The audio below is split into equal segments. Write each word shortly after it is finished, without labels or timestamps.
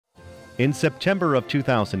In September of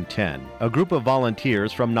 2010, a group of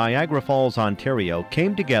volunteers from Niagara Falls, Ontario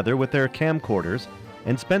came together with their camcorders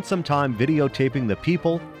and spent some time videotaping the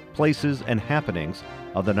people, places, and happenings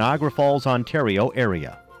of the Niagara Falls, Ontario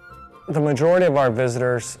area. The majority of our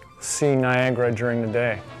visitors see Niagara during the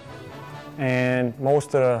day, and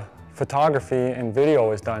most of the photography and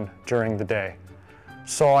video is done during the day.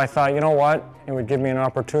 So I thought, you know what, it would give me an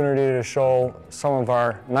opportunity to show some of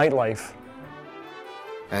our nightlife.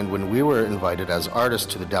 And when we were invited as artists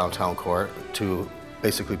to the downtown core to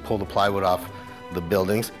basically pull the plywood off the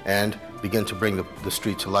buildings and begin to bring the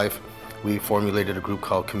street to life, we formulated a group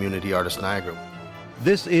called Community Artists Niagara.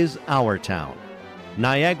 This is Our Town,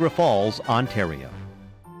 Niagara Falls, Ontario.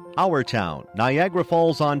 Our Town, Niagara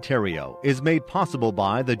Falls, Ontario is made possible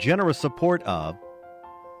by the generous support of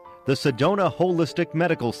the Sedona Holistic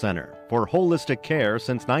Medical Centre for holistic care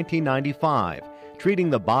since 1995, treating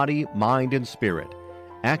the body, mind, and spirit.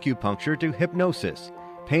 Acupuncture to hypnosis,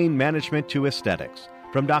 pain management to aesthetics,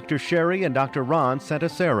 from Dr. S.H.A.R.E and Dr. Ron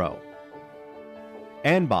Santasero.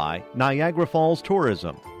 And by Niagara Falls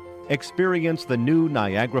Tourism. Experience the new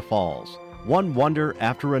Niagara Falls, one wonder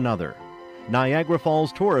after another.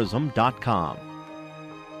 NiagaraFallsTourism.com.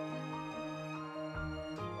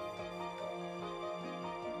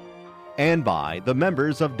 And by the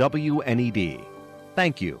members of WNED.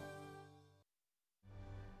 Thank you.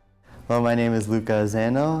 Well, my name is Luca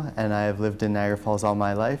Azzano, and I have lived in Niagara Falls all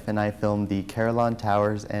my life, and I filmed the Carillon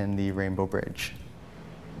Towers and the Rainbow Bridge.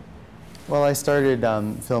 Well, I started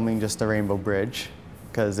filming just the Rainbow Bridge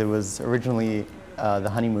because it was originally the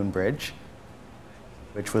Honeymoon Bridge,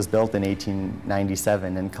 which was built in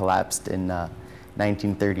 1897 and collapsed in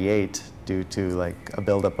 1938 due to a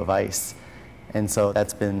buildup of ice. And so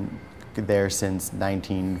that's been there since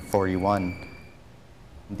 1941.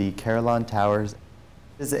 The Carillon Towers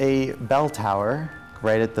is a bell tower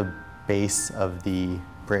right at the base of the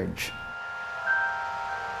bridge.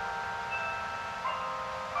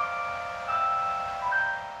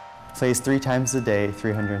 Plays 3 times a day,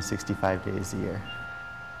 365 days a year.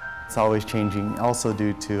 It's always changing, also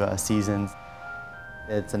due to seasons.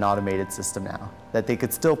 It's an automated system now. That they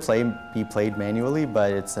could still be played manually,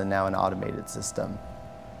 but it's now an automated system.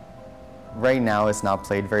 Right now it's not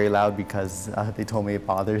played very loud because they told me it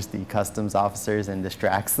bothers the customs officers and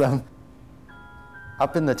distracts them.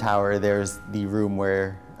 Up in the tower there's the room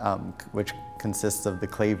where, which consists of the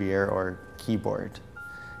clavier or keyboard.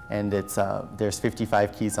 And there's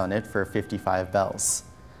 55 keys on it for 55 bells.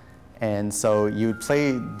 And so you would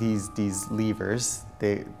play these levers,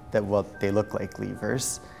 they look like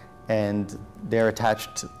levers, and they're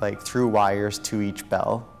attached through wires to each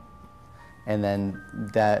bell. And then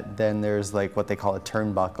there's what they call a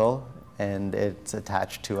turnbuckle, and it's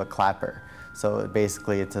attached to a clapper. So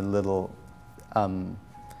basically it's a little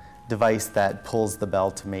device that pulls the bell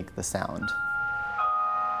to make the sound.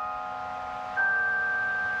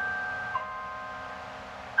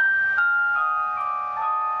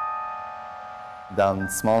 The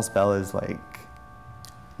smallest bell is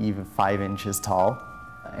even 5 inches tall,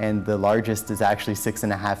 and the largest is actually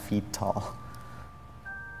 6.5 feet tall.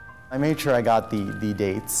 I made sure I got the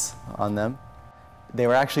dates on them. They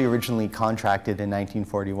were actually originally contracted in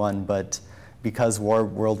 1941, but because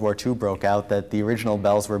World War II broke out, that the original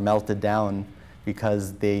bells were melted down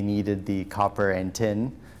because they needed the copper and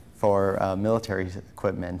tin for military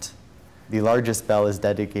equipment. The largest bell is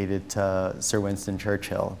dedicated to Sir Winston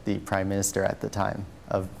Churchill, the Prime Minister at the time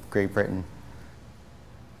of Great Britain.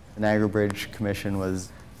 The Niagara Bridge Commission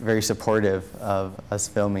was very supportive of us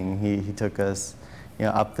filming. He took us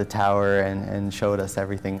up the tower and showed us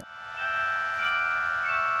everything.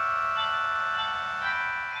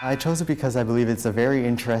 I chose it because I believe it's a very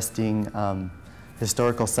interesting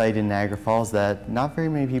historical site in Niagara Falls that not very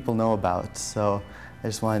many people know about. So I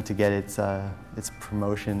just wanted to get its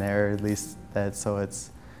promotion there, at least so it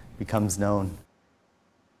becomes known.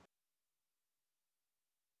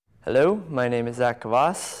 Hello, my name is Zac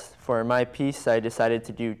Kvas. For my piece, I decided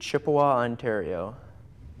to do Chippawa, Ontario.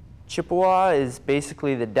 Chippawa is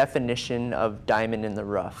basically the definition of diamond in the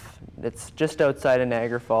rough. It's just outside of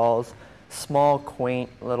Niagara Falls, small, quaint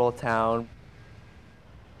little town.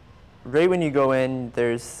 Right when you go in,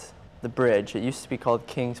 there's the bridge. It used to be called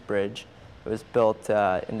King's Bridge. It was built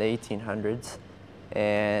in the 1800s,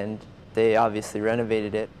 and they obviously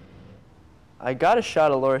renovated it. I got a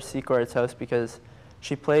shot of Laura Secor's house because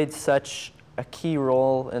she played such a key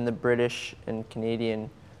role in the British and Canadian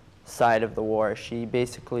side of the war. She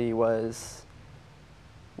basically was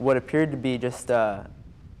what appeared to be just a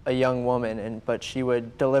young woman, but she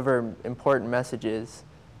would deliver important messages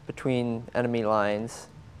between enemy lines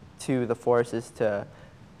to the forces to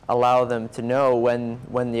allow them to know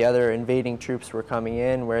when the other invading troops were coming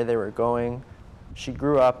in, where they were going. She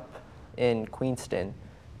grew up in Queenston,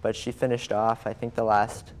 but she finished off, I think, the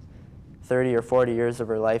last 30 or 40 years of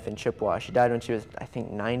her life in Chippawa. She died when she was, I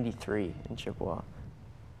think, 93 in Chippawa.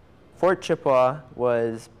 Fort Chippawa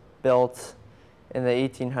was built in the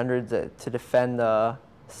 1800s to defend the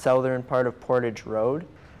southern part of Portage Road,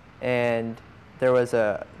 and there was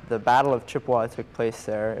the Battle of Chippawa took place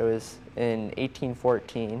there. It was in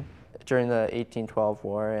 1814 during the 1812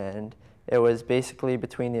 war, and it was basically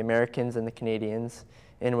between the Americans and the Canadians,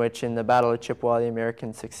 in which in the Battle of Chippawa the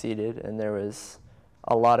Americans succeeded, and there was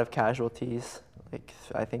a lot of casualties. Like,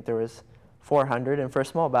 I think there was 400, and for a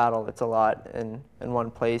small battle it's a lot in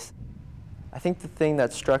one place. I think the thing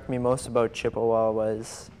that struck me most about Chippawa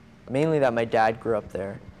was mainly that my dad grew up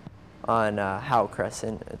there on Howe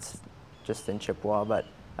Crescent. It's just in Chippawa, but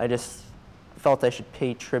I just felt I should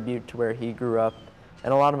pay tribute to where he grew up.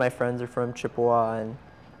 And a lot of my friends are from Chippawa, and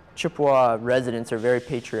Chippawa residents are very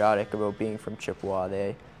patriotic about being from Chippawa.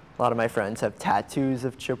 A lot of my friends have tattoos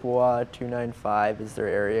of Chippawa. 295 is their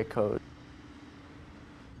area code.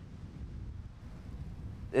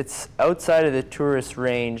 It's outside of the tourist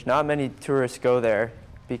range. Not many tourists go there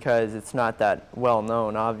because it's not that well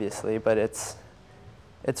known, obviously, but it's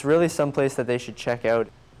really someplace that they should check out.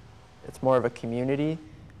 It's more of a community.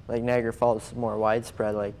 Like Niagara Falls is more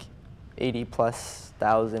widespread, like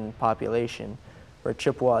 80,000+ population, where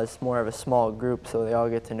Chippawa is more of a small group, so they all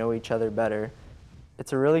get to know each other better.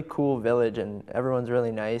 It's a really cool village, and everyone's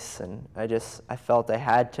really nice, and I felt I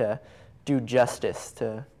had to do justice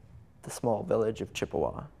to the small village of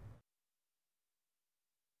Chippawa.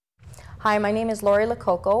 Hi, my name is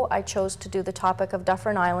Lococo. I chose to do the topic of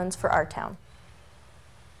Dufferin Islands for our town.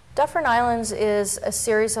 Dufferin Islands is a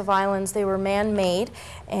series of islands. They were man-made,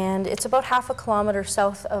 and it's about half a kilometer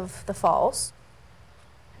south of the falls.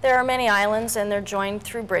 There are many islands, and they're joined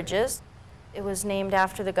through bridges. It was named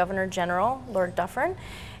after the Governor General, Lord Dufferin,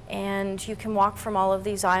 and you can walk from all of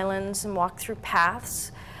these islands and walk through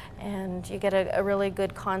paths, and you get a really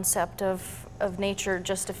good concept of nature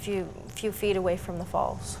just a few feet away from the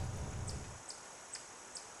falls.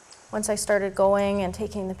 Once I started going and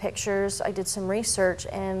taking the pictures, I did some research,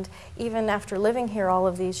 and even after living here all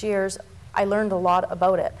of these years, I learned a lot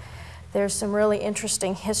about it. There's some really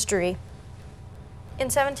interesting history. In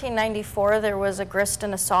 1794, there was a grist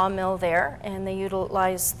and a sawmill there, and they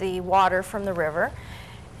utilized the water from the river,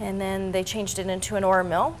 and then they changed it into an ore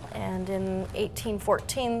mill, and in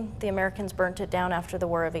 1814, the Americans burnt it down after the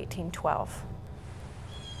War of 1812.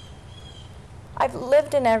 I've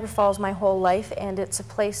lived in Niagara Falls my whole life, and it's a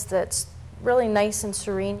place that's really nice and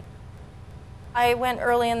serene. I went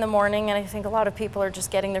early in the morning, and I think a lot of people are just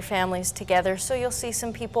getting their families together, so you'll see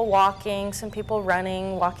some people walking, some people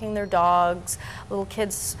running, walking their dogs, little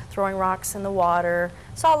kids throwing rocks in the water.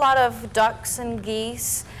 Saw a lot of ducks and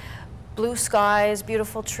geese, blue skies,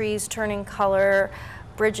 beautiful trees turning color,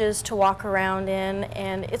 bridges to walk around in,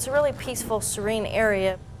 and it's a really peaceful, serene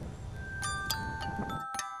area.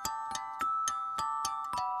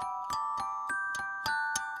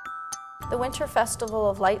 The Winter Festival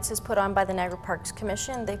of Lights is put on by the Niagara Parks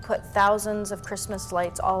Commission. They put thousands of Christmas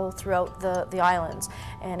lights all throughout the islands,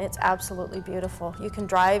 and it's absolutely beautiful. You can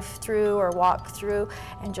drive through or walk through,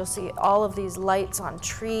 and you'll see all of these lights on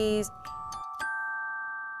trees.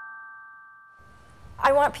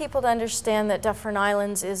 I want people to understand that Dufferin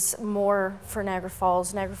Islands is more for Niagara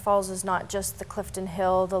Falls. Niagara Falls is not just the Clifton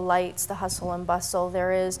Hill, the lights, the hustle and bustle.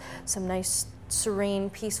 There is some nice, serene,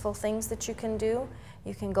 peaceful things that you can do.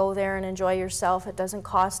 You can go there and enjoy yourself. It doesn't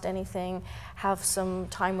cost anything. Have some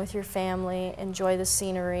time with your family, enjoy the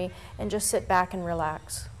scenery, and just sit back and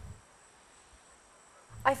relax.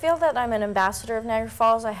 I feel that I'm an ambassador of Niagara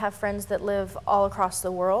Falls. I have friends that live all across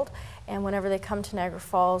the world, and whenever they come to Niagara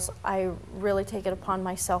Falls, I really take it upon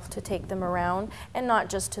myself to take them around, and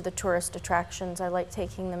not just to the tourist attractions. I like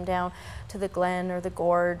taking them down to the Glen or the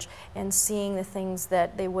Gorge and seeing the things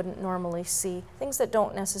that they wouldn't normally see, things that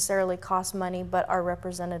don't necessarily cost money but are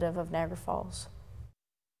representative of Niagara Falls.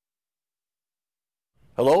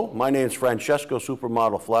 Hello, my name is Francesco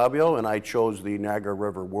Supermodel Flavio, and I chose the Niagara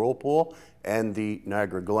River Whirlpool and the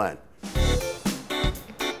Niagara Glen.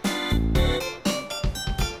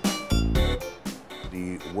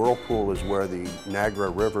 The Whirlpool is where the Niagara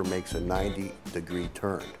River makes a 90-degree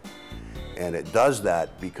turn. And it does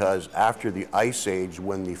that because after the Ice Age,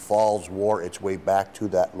 when the falls wore its way back to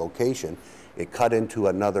that location, it cut into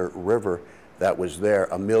another river that was there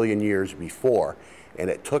 1 million years before, and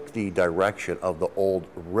it took the direction of the old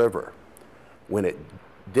river. When it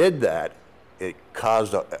did that, it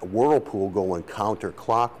caused a whirlpool going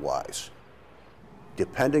counterclockwise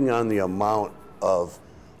depending on the amount of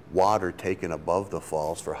water taken above the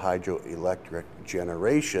falls for hydroelectric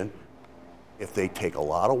generation, if they take a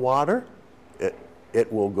lot of water,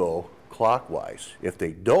 it will go clockwise. If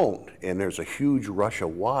they don't, and there's a huge rush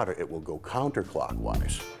of water, it will go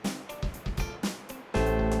counterclockwise.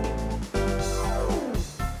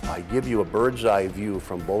 I give you a bird's eye view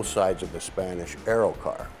from both sides of the S.H.A.R.E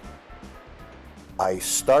car. I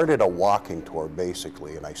started a walking tour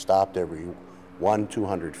basically, and I stopped every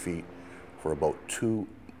 200 feet for about 2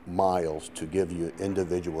 miles to give you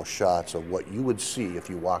individual shots of what you would see if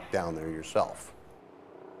you walked down there yourself.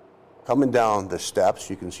 Coming down the steps,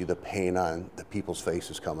 you can see the paint on the people's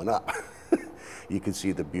faces coming up. You can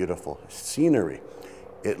see the beautiful scenery.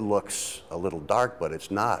 It looks a little dark, but it's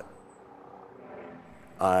not.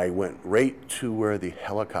 I went right to where the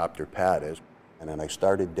helicopter pad is, and then I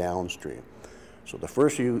started downstream. So the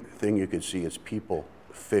first thing you could see is people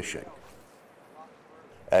fishing.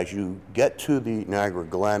 As you get to the Niagara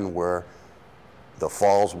Glen, where the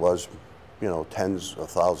falls was, tens of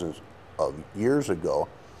thousands of years ago,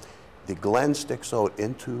 the Glen sticks out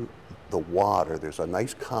into the water. There's a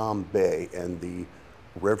nice calm bay, and the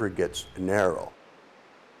river gets narrow.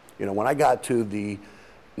 When I got to the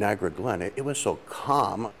Niagara Glen, it was so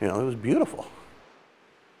calm, it was beautiful.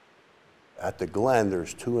 At the Glen,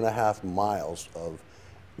 there's 2.5 miles of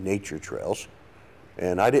nature trails,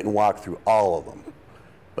 and I didn't walk through all of them.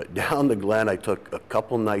 But down the Glen, I took a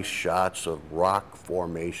couple nice shots of rock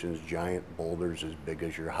formations, giant boulders as big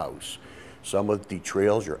as your house. Some of the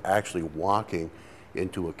trails, you're actually walking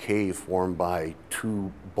into a cave formed by 2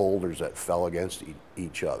 boulders that fell against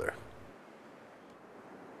each other.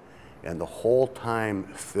 And the whole time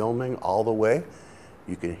filming all the way,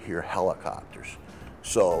 you can hear helicopters.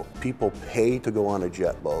 So people pay to go on a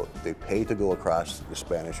jet boat, they pay to go across the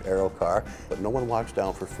S.H.A.R.E car, but no one walks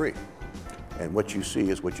down for free. And what you see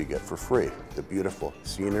is what you get for free. The beautiful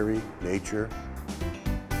scenery, nature.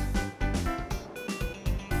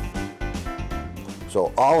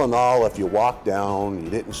 So all in all, if you walk down, you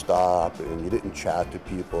didn't stop, and you didn't chat to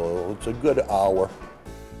people, it's a good hour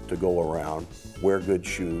to go around. Wear good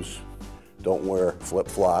shoes. Don't wear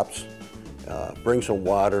flip-flops. Bring some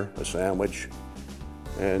water, a sandwich,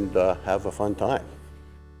 and have a fun time.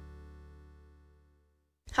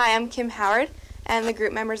 Hi, I'm Kim Howard, and the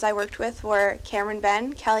group members I worked with were Cameron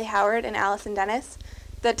Ben, Kelly Howard, and Allison Dennis.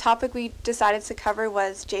 The topic we decided to cover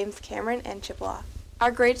was James Cameron and Chippawa. Our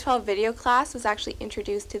grade 12 video class was actually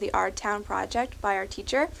introduced to the Our Town project by our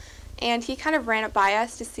teacher, and he kind of ran it by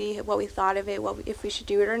us to see what we thought of it, if we should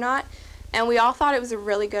do it or not. And we all thought it was a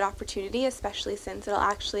really good opportunity, especially since it'll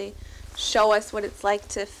actually show us what it's like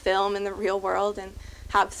to film in the real world and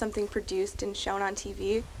have something produced and shown on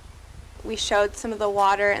TV. We showed some of the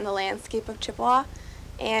water and the landscape of Chippawa,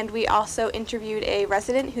 and we also interviewed a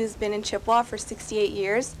resident who's been in Chippawa for 68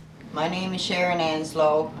 years. My name is Sharon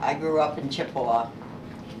Anslow. I grew up in Chippawa.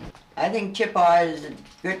 I think Chippawa is a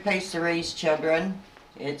good place to raise children.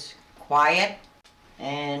 It's quiet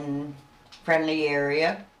and friendly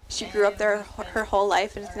area. She grew up there her whole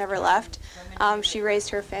life and has never left. She raised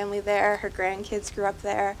her family there. Her grandkids grew up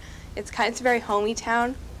there. It's a very homey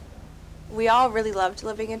town. We all really loved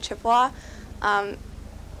living in Chippawa.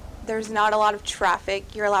 There's not a lot of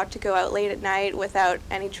traffic. You're allowed to go out late at night without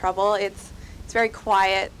any trouble. It's very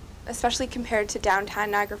quiet, especially compared to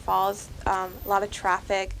downtown Niagara Falls. A lot of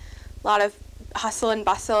traffic, a lot of hustle and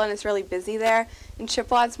bustle, and it's really busy there. In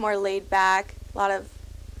Chippawa, it's more laid back. A lot of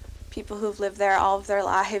people who've lived there all of their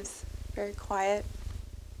lives, very quiet.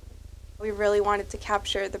 We really wanted to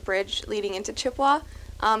capture the bridge leading into Chippawa.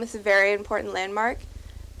 It's a very important landmark,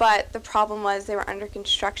 but the problem was they were under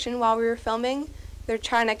construction while we were filming. They're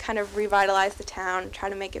trying to kind of revitalize the town,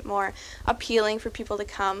 trying to make it more appealing for people to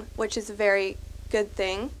come, which is a very good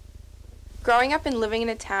thing. Growing up and living in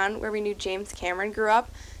a town where we knew James Cameron grew up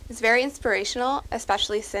is very inspirational,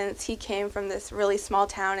 especially since he came from this really small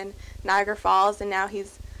town in Niagara Falls, and now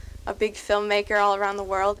he's a big filmmaker all around the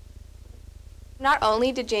world. Not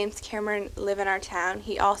only did James Cameron live in our town,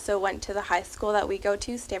 he also went to the high school that we go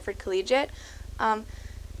to, Stanford Collegiate.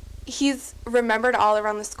 He's remembered all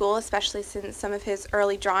around the school, especially since some of his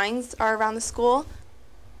early drawings are around the school.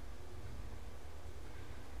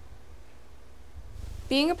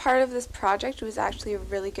 Being a part of this project was actually a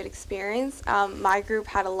really good experience. My group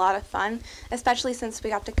had a lot of fun, especially since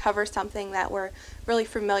we got to cover something that we're really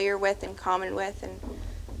familiar with and common with, and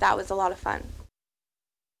that was a lot of fun.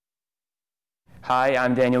 Hi,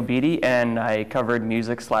 I'm Daniel Beatty, and I covered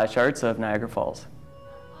music/arts of Niagara Falls.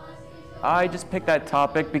 I just picked that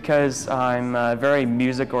topic because I'm very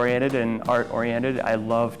music-oriented and art-oriented. I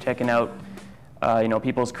love checking out you know,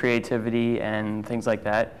 people's creativity and things like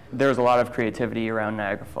that. There's a lot of creativity around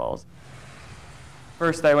Niagara Falls.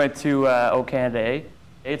 First, I went to WNED.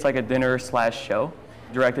 It's like a dinner/show,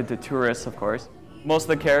 directed to tourists, of course. Most of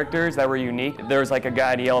the characters that were unique, there was like a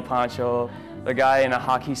guy in a yellow poncho, a guy in a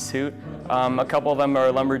hockey suit. A couple of them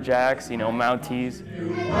are lumberjacks, you know, Mounties.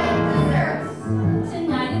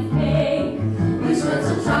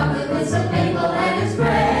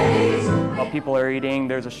 While people are eating,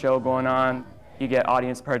 there's a show going on. You get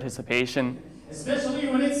audience participation. Especially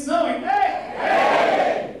when it's snowing. Hey!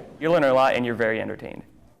 Hey! You learn a lot and you're very entertained.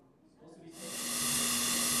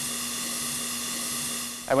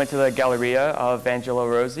 I went to the Galleria of Angelo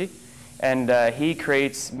Rossi, and he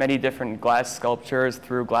creates many different glass sculptures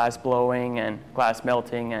through glass blowing and glass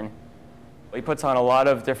melting, and he puts on a lot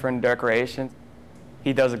of different decorations.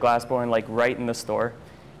 He does the glass blowing like right in the store,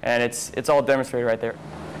 and it's all demonstrated right there.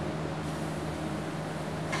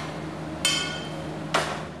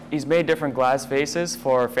 He's made different glass faces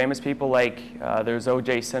for famous people like there's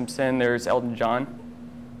O.J. Simpson, there's Elton John.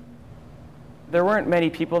 There weren't many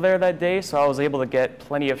people there that day, so I was able to get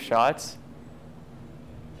plenty of shots.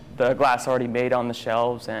 The glass already made on the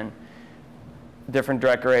shelves and different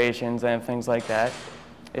decorations and things like that.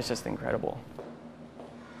 It's just incredible.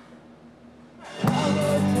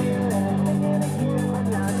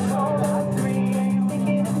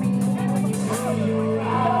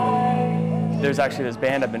 There's actually this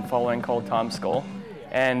band I've been following called Tom Skull,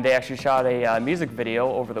 and they actually shot a music video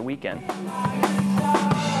over the weekend.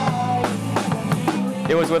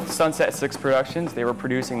 It was with Sunset 6 Productions. They were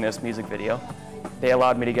producing this music video. They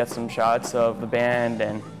allowed me to get some shots of the band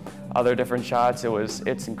and other different shots.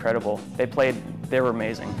 It's incredible. They were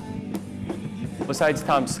amazing. Besides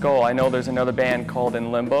Tom Skull, I know there's another band called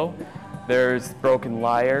In Limbo. There's Broken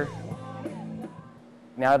Liar.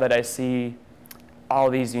 Now that I see all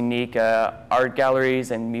these unique art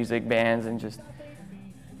galleries and music bands and just,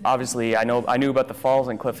 obviously I knew about the Falls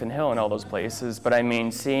and Clifton Hill and all those places, but I mean,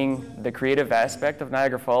 seeing the creative aspect of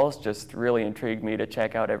Niagara Falls just really intrigued me to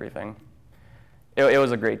check out everything. It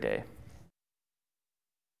was a great day.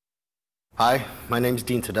 Hi, my name is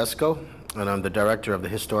Dean Tedesco, and I'm the director of the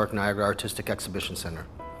Historic Niagara Artistic Exhibition Centre.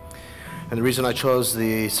 And the reason I chose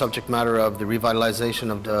the subject matter of the revitalization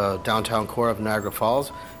of the downtown core of Niagara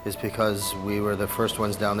Falls is because we were the first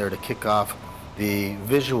ones down there to kick off the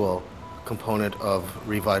visual component of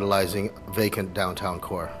revitalizing vacant downtown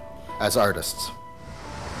core as artists.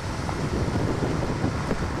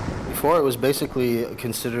 Before, it was basically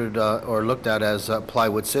considered or looked at as a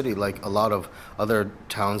plywood city, like a lot of other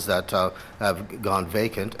towns that have gone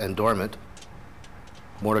vacant and dormant.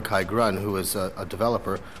 Mordecai Grun, who is a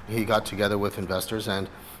developer, he got together with investors and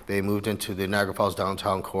they moved into the Niagara Falls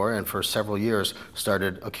downtown core, and for several years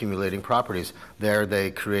started accumulating properties. There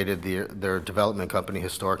they created their development company,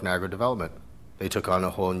 Historic Niagara Development. They took on a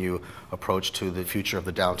whole new approach to the future of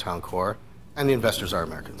the downtown core, and the investors are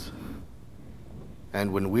Americans.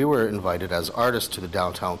 And when we were invited as artists to the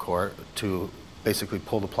downtown core to basically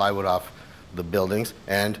pull the plywood off the buildings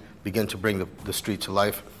and begin to bring the street to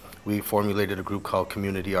life, we formulated a group called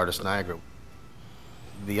Community Artists Niagara.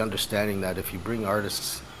 The understanding that if you bring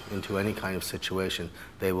artists into any kind of situation,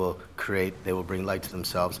 they will bring light to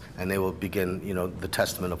themselves, and they will begin, the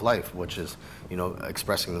testament of life, which is,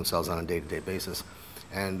 expressing themselves on a day-to-day basis.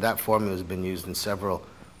 And that formula has been used in several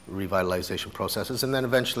revitalization processes, and then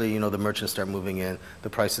eventually, the merchants start moving in, the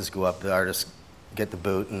prices go up, the artists get the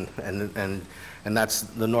boot, and that's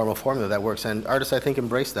the normal formula that works. And artists, I think,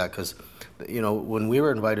 embrace that, because, when we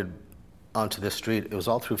were invited onto this street, it was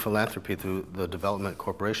all through philanthropy, through the Development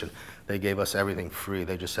Corporation. They gave us everything free.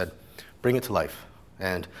 They just said, bring it to life,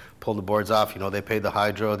 and pull the boards off. They paid the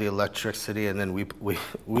hydro, the electricity, and then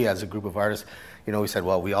we as a group of artists, we said,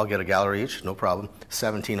 well, we all get a gallery each, no problem.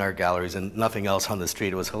 17 art galleries and nothing else on the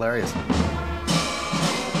street. It was hilarious.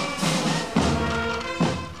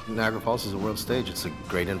 Niagara Falls is a world stage. It's a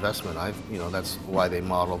great investment. That's why they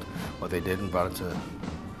modeled what they did and brought it to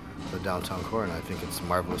the downtown core, and I think it's a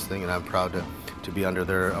marvelous thing, and I'm proud to be under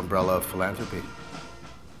their umbrella of philanthropy.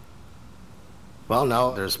 Well,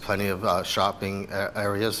 now there's plenty of shopping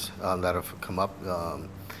areas that have come up,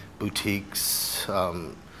 boutiques,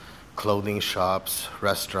 clothing shops,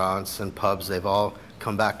 restaurants, and pubs. They've all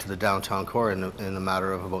come back to the downtown core in a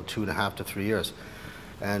matter of about 2.5 to 3 years.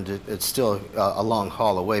 And it's still a long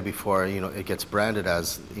haul away before it gets branded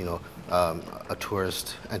as a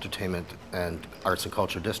tourist, entertainment, and arts and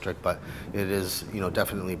culture district. But it is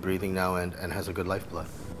definitely breathing now and has a good lifeblood.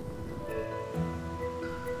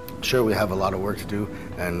 Sure, we have a lot of work to do,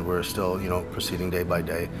 and we're still proceeding day by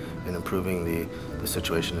day in improving the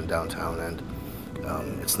situation in downtown. And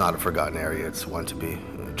It's not a forgotten area, it's one to be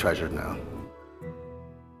treasured now.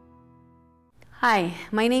 Hi,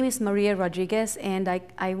 my name is Maria Rodriguez, and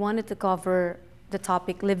I wanted to cover the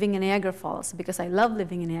topic living in Niagara Falls because I love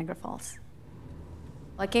living in Niagara Falls.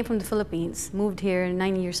 I came from the Philippines, moved here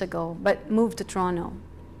 9 years ago, but moved to Toronto.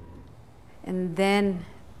 And then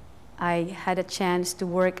I had a chance to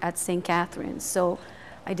work at St. Catharines, so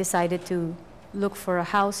I decided to look for a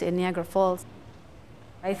house in Niagara Falls.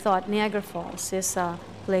 I thought Niagara Falls is a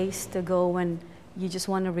place to go when you just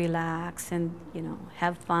want to relax and, you know,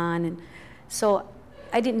 have fun. And so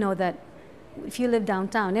I didn't know that if you live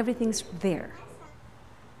downtown, everything's there.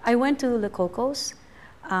 I went to Lococo's.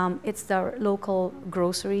 It's the local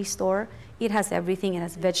grocery store. It has everything. It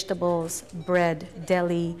has vegetables, bread,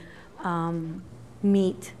 deli,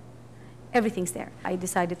 meat. Everything's there. I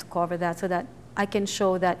decided to cover that so that I can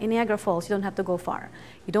show that in Niagara Falls, you don't have to go far.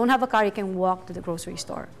 You don't have a car, you can walk to the grocery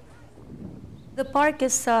store. The park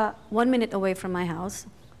is 1 minute away from my house,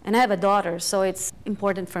 and I have a daughter, so it's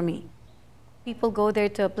important for me. People go there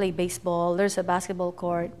to play baseball. There's a basketball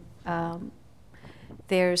court.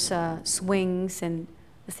 There's swings and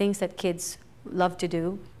the things that kids love to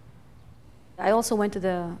do. I also went to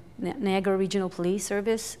the Niagara Regional Police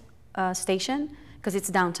Service station because it's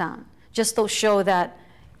downtown, just to show that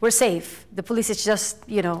we're safe. The police is just,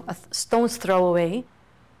 you know, a stone's throw away.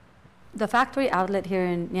 The factory outlet here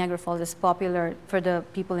in Niagara Falls is popular for the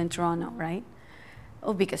people in Toronto, right?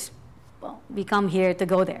 Oh, because, well, we come here to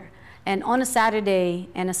go there. And on a Saturday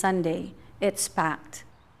and a Sunday, it's packed.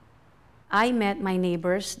 I met my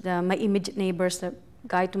neighbors, my immediate neighbors, the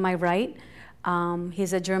guy to my right.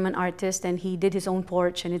 He's a German artist, and he did his own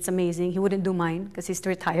porch, and it's amazing. He wouldn't do mine because he's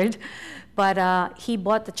retired. But he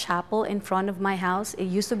bought the chapel in front of my house. It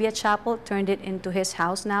used to be a chapel, turned it into his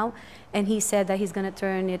house now. And he said that he's going to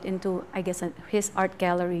turn it into, I guess, his art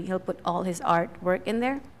gallery. He'll put all his artwork in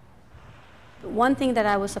there. One thing that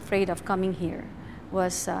I was afraid of coming here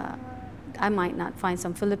was I might not find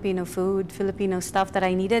some Filipino food, Filipino stuff that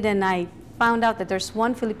I needed. And I found out that there's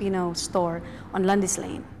one Filipino store on Lundy's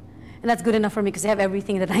Lane. And that's good enough for me because they have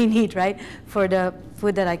everything that I need, right, for the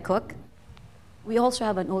food that I cook. We also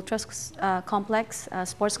have an ultras complex,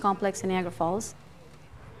 sports complex in Niagara Falls.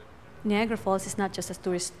 Niagara Falls is not just a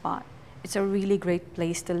tourist spot. It's a really great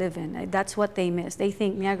place to live in. That's what they miss. They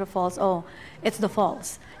think Niagara Falls, oh, it's the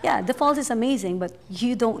falls. Yeah, the falls is amazing, but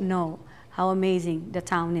you don't know how amazing the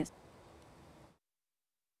town is.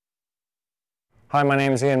 Hi, my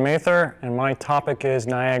name is Ian Mather, and my topic is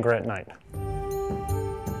Niagara at night.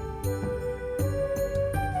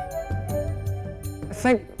 I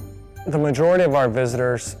think the majority of our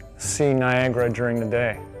visitors see Niagara during the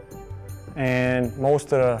day, and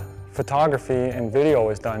most of the photography and video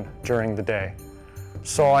is done during the day.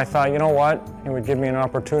 So I thought, you know what, it would give me an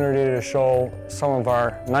opportunity to show some of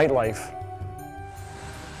our nightlife.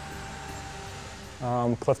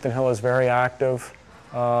 Clifton Hill is very active.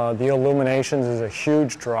 The illuminations is a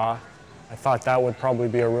huge draw. I thought that would probably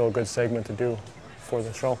be a real good segment to do for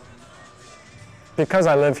the show. Because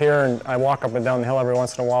I live here and I walk up and down the hill every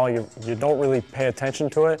once in a while, you don't really pay attention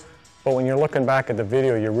to it. But when you're looking back at the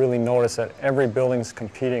video, you really notice that every building's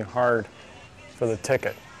competing hard for the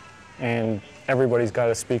ticket. And everybody's got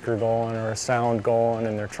a speaker going or a sound going,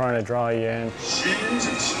 and they're trying to draw you in. Scenes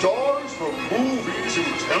and stars from movies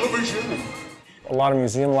and television. A lot of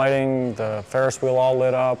museum lighting, the Ferris wheel all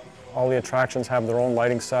lit up. All the attractions have their own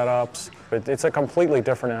lighting setups. But it's a completely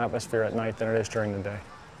different atmosphere at night than it is during the day.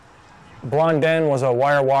 Blondin was a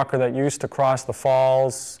wire walker that used to cross the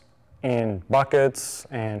falls in buckets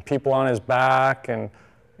and people on his back, and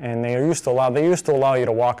they used to allow you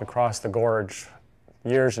to walk across the gorge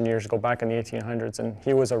years and years ago, back in the 1800s, and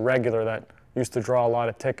he was a regular that used to draw a lot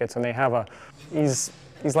of tickets. And they have he's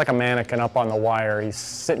like a mannequin up on the wire. He's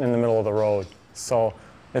sitting in the middle of the road, so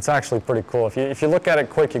it's actually pretty cool. If you look at it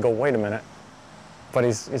quick, you go, wait a minute, but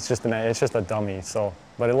it's just a dummy. So,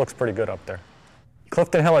 but it looks pretty good up there.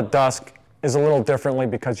 Clifton Hill at dusk is a little differently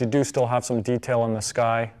because you do still have some detail in the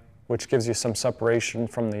sky, which gives you some separation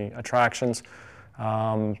from the attractions.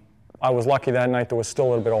 I was lucky that night there was still a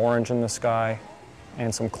little bit of orange in the sky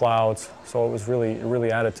and some clouds, so it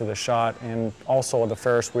really added to the shot. And also the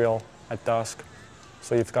Ferris wheel at dusk,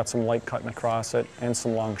 so you've got some light cutting across it and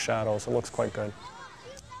some long shadows. It looks quite good.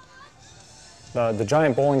 The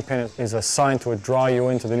giant bowling pin is a sign to draw you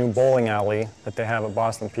into the new bowling alley that they have at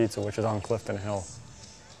Boston Pizza, which is on Clifton Hill.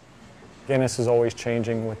 Guinness is always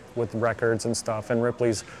changing with records and stuff, and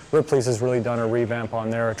Ripley's has really done a revamp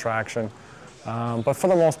on their attraction. But for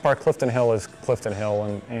the most part, Clifton Hill is Clifton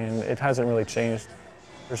Hill, and it hasn't really changed.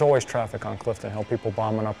 There's always traffic on Clifton Hill, people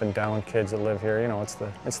bombing up and down, kids that live here. You know,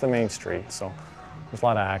 it's the main street, so There's a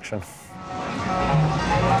lot of action.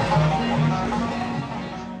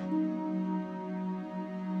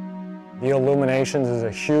 The illuminations is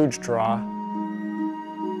a huge draw.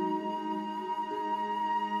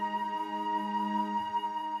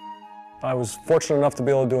 I was fortunate enough to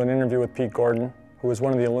be able to do an interview with Pete Gordon, who was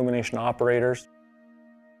one of the illumination operators.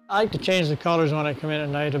 I like to change the colors when I come in at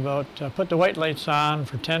night, put the white lights on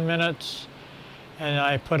for 10 minutes, and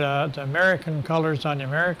I put the American colors on the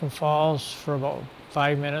American Falls for about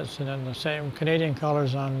 5 minutes, and then the same Canadian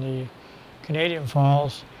colors on the Canadian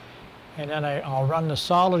Falls. And then I'll run the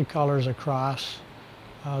solid colors across,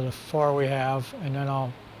 the 4 we have, and then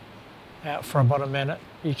I'll, for about a minute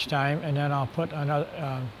each time, and then I'll put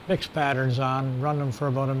another mixed patterns on, run them for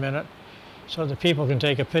about a minute, so that people can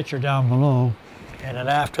take a picture down below. And then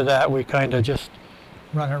after that, we kind of just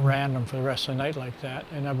run it random for the rest of the night like that.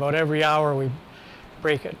 And about every hour, we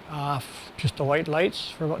break it off, just the white lights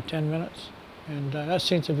for about 10 minutes. And that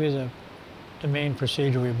seems to be the main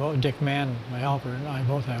procedure we both, Dick Mann, my helper, and I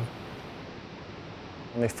both have.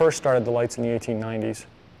 When they first started the lights in the 1890s,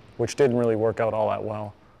 which didn't really work out all that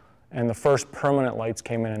well, and the first permanent lights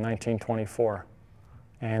came in 1924.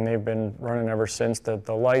 And they've been running ever since. The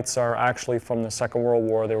lights are actually from the Second World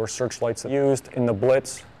War. They were searchlights used in the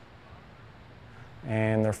Blitz.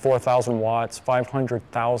 And they're 4,000 watts,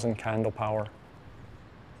 500,000 candle power.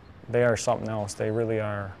 They are something else. They really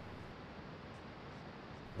are.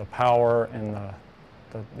 The power and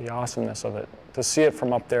the awesomeness of it. To see it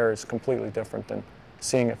from up there is completely different than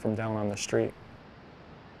seeing it from down on the street.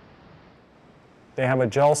 They have a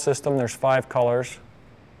gel system. There's 5 colors.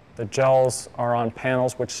 The gels are on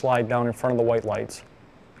panels which slide down in front of the white lights,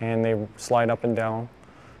 and they slide up and down.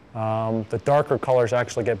 The darker colors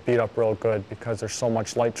actually get beat up real good because there's so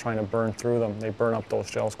much light trying to burn through them. They burn up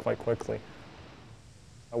those gels quite quickly.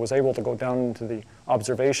 I was able to go down into the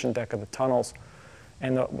observation deck of the tunnels,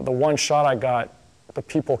 and the one shot I got, the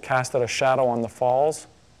people casted a shadow on the falls,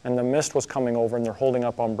 and the mist was coming over, and they're holding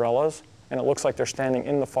up umbrellas, and it looks like they're standing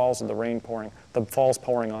in the falls with the rain pouring, the falls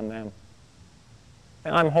pouring on them.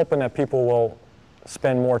 And I'm hoping that people will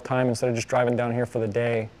spend more time instead of just driving down here for the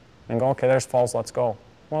day and go, okay, there's falls, let's go.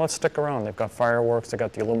 Well, let's stick around. They've got fireworks, they've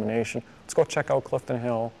got the illumination. Let's go check out Clifton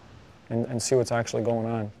Hill and see what's actually going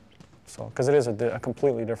on. So, because it is a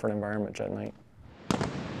completely different environment at night.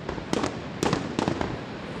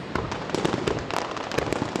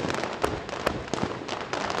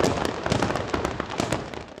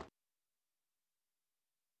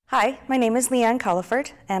 Hi, my name is Leanne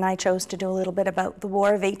Culliford, and I chose to do a little bit about the War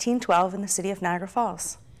of 1812 in the city of Niagara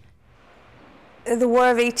Falls. The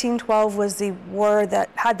War of 1812 was the war that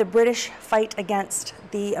had the British fight against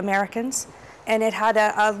the Americans, and it had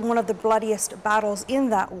one of the bloodiest battles in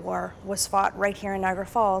that war was fought right here in Niagara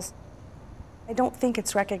Falls. I don't think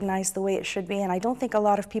it's recognized the way it should be, and I don't think a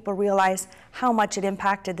lot of people realize how much it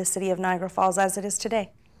impacted the city of Niagara Falls as it is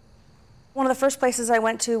today. One of the first places I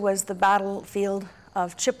went to was the battlefield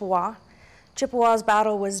of Chippawa. Chippawa's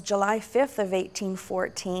battle was July 5th of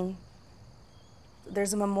 1814.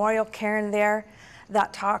 There's a memorial cairn there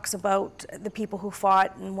that talks about the people who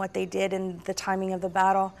fought and what they did and the timing of the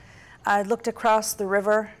battle. I looked across the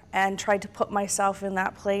river and tried to put myself in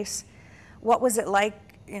that place. What was it like,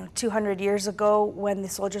 200 years ago when the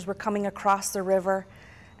soldiers were coming across the river,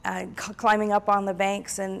 climbing up on the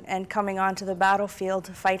banks and coming onto the battlefield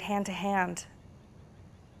to fight hand to hand?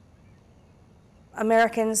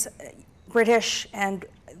 Americans, British, and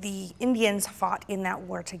the Indians fought in that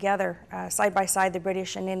war together. Side by side, the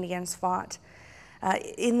British and Indians fought.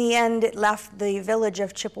 In the end, it left the village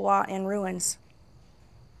of Chippawa in ruins.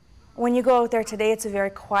 When you go out there today, it's a very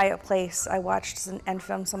quiet place. I watched and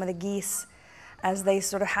filmed some of the geese as they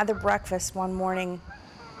sort of had their breakfast one morning.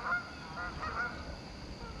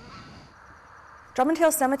 Drummond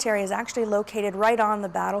Hill Cemetery is actually located right on the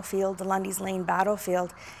battlefield, the Lundy's Lane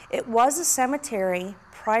battlefield. It was a cemetery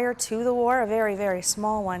prior to the war, a very, very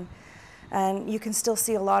small one. And you can still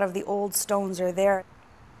see a lot of the old stones are there.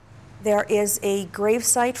 There is a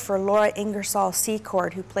gravesite for Laura Ingersoll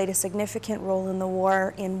Secord, who played a significant role in the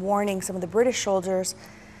war in warning some of the British soldiers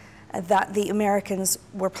that the Americans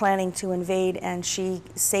were planning to invade, and she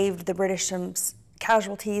saved the British some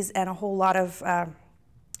casualties and a whole lot of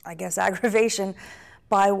aggravation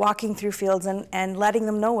by walking through fields and letting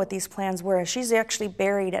them know what these plans were. She's actually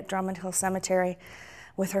buried at Drummond Hill Cemetery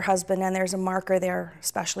with her husband, and there's a marker there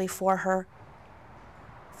especially for her.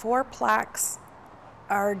 4 plaques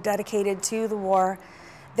are dedicated to the war.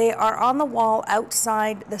 They are on the wall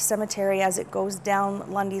outside the cemetery as it goes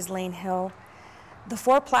down Lundy's Lane Hill. The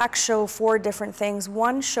 4 plaques show 4 different things.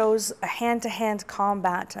 One shows a hand-to-hand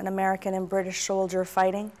combat, an American and British soldier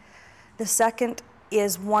fighting. The second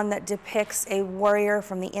is one that depicts a warrior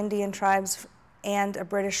from the Indian tribes and a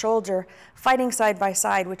British soldier fighting side by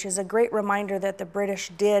side, which is a great reminder that the British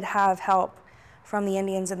did have help from the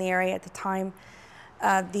Indians in the area at the time.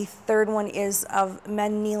 The third one is of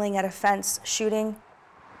men kneeling at a fence shooting.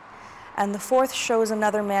 And the fourth shows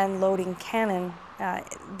another man loading cannon.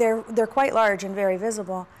 They're quite large and very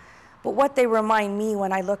visible. But what they remind me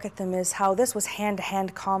when I look at them is how this was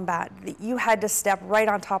hand-to-hand combat. You had to step right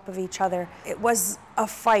on top of each other. It was a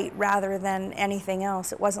fight rather than anything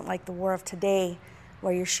else. It wasn't like the war of today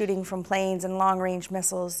where you're shooting from planes and long-range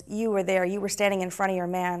missiles. You were there, you were standing in front of your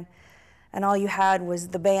man, and all you had was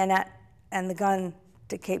the bayonet and the gun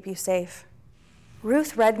to keep you safe.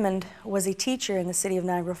 Ruth Redmond was a teacher in the city of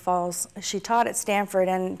Niagara Falls. She taught at Stanford,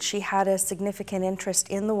 and she had a significant interest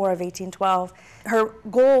in the War of 1812. Her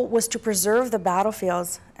goal was to preserve the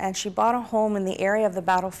battlefields, and she bought a home in the area of the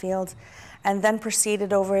battlefields and then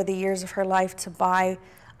proceeded over the years of her life to buy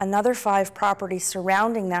another 5 properties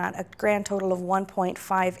surrounding that, a grand total of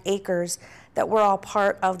 1.5 acres that were all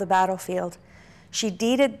part of the battlefield. She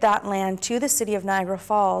deeded that land to the city of Niagara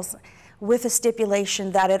Falls with a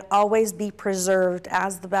stipulation that it always be preserved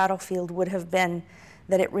as the battlefield would have been,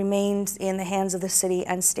 that it remains in the hands of the city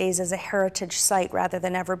and stays as a heritage site rather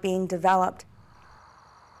than ever being developed.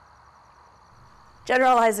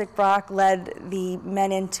 General Isaac Brock led the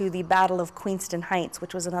men into the Battle of Queenston Heights,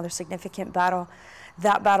 which was another significant battle.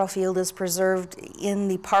 That battlefield is preserved in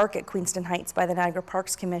the park at Queenston Heights by the Niagara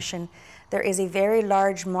Parks Commission. There is a very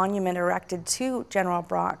large monument erected to General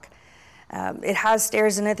Brock. It has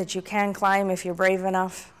stairs in it that you can climb if you're brave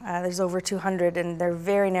enough. There's over 200, and they're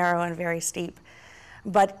very narrow and very steep.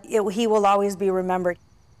 But he will always be remembered.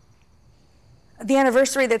 The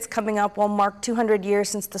anniversary that's coming up will mark 200 years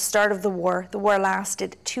since the start of the war. The war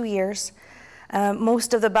lasted 2 years.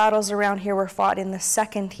 Most of the battles around here were fought in the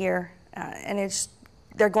second year, and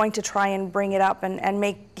they're going to try and bring it up and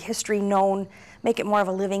make history known, make it more of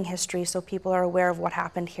a living history so people are aware of what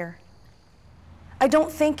happened here. I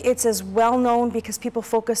don't think it's as well known because people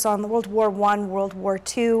focus on the World War I, World War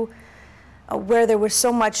II, where there was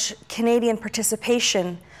so much Canadian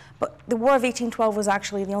participation. But the War of 1812 was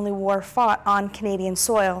actually the only war fought on Canadian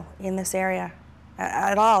soil in this area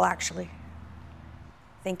at all, actually.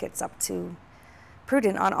 I think it's up to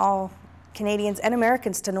prudent on all Canadians and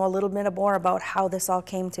Americans to know a little bit more about how this all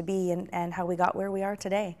came to be and how we got where we are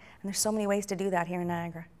today. And there's so many ways to do that here in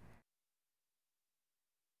Niagara.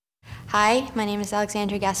 Hi, my name is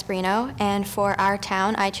Alexandra Gasparino, and for our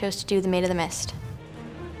town, I chose to do the Maid of the Mist.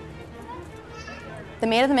 The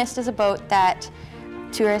Maid of the Mist is a boat that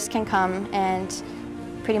tourists can come and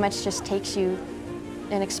pretty much just takes you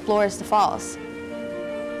and explores the falls.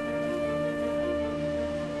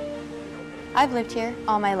 I've lived here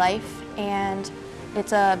all my life, and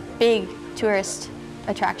it's a big tourist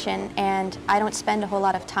attraction, and I don't spend a whole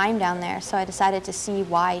lot of time down there, so I decided to see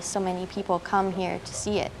why so many people come here to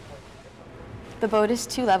see it. The boat is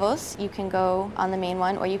 2 levels. You can go on the main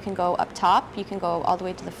one, or you can go up top. You can go all the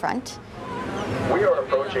way to the front. We are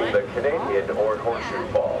approaching the Canadian or Horseshoe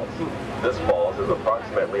Falls. This falls is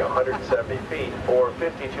approximately 170 feet or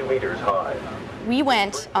 52 meters high. We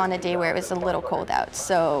went on a day where it was a little cold out,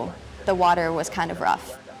 so the water was kind of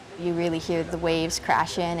rough. You really hear the waves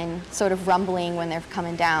crashing and sort of rumbling when they're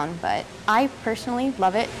coming down, but I personally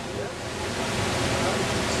love it.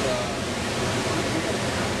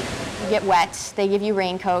 You get wet, they give you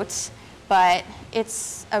raincoats, but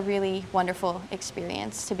it's a really wonderful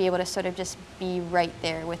experience to be able to sort of just be right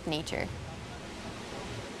there with nature.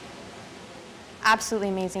 Absolutely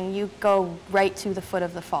amazing. You go right to the foot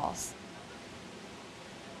of the falls.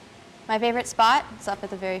 My favorite spot is up at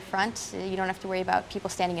the very front. You don't have to worry about people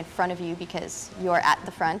standing in front of you because you're at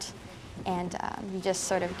the front. And you just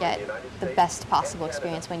sort of get the best possible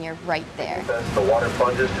experience when you're right there. The water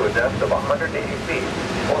plunges to a depth of 180 feet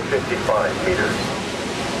or 55 meters.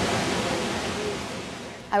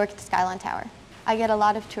 I work at the Skylon Tower. I get a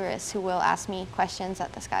lot of tourists who will ask me questions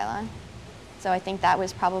at the Skylon. So I think that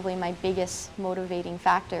was probably my biggest motivating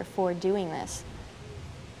factor for doing this.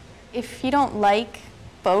 If you don't like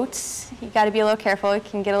boats, you got to be a little careful. You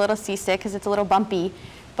can get a little seasick because it's a little bumpy,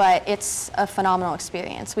 but it's a phenomenal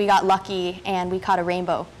experience. We got lucky and we caught a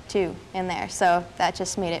rainbow too in there, so that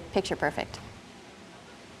just made it picture perfect.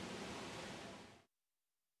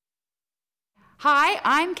 Hi,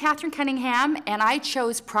 I'm Catherine Cunningham, and I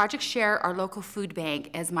chose Project S.H.A.R.E, our local food bank,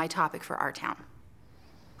 as my topic for our town.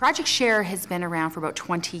 Project S.H.A.R.E has been around for about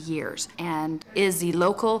 20 years and is the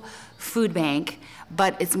local food bank,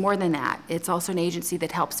 but it's more than that. It's also an agency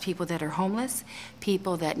that helps people that are homeless,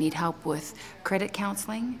 people that need help with credit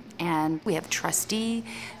counseling, and we have a trustee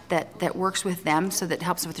that works with them so that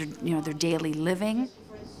helps with their, their daily living.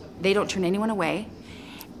 They don't turn anyone away,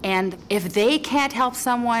 and if they can't help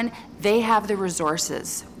someone, they have the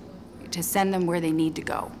resources to send them where they need to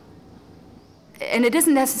go. And it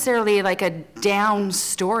isn't necessarily like a down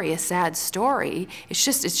story, a sad story. It's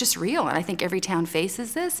just real, and I think every town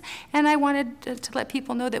faces this. And I wanted to let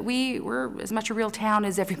people know that we're as much a real town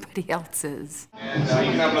as everybody else is. And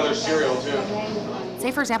you can have another cereal too. Say,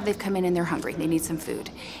 for example, they've come in and they're hungry, they need some food.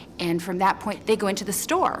 And from that point, they go into the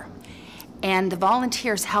store, and the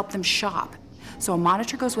volunteers help them shop. So a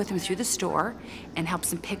monitor goes with them through the store and helps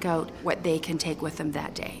them pick out what they can take with them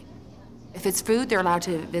that day. If it's food, they're allowed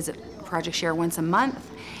to visit Project S.H.A.R.E once a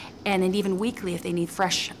month, and then even weekly if they need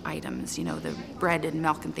fresh items, the bread and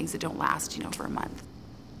milk and things that don't last, for a month.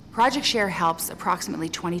 Project S.H.A.R.E helps approximately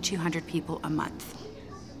 2,200 people a month.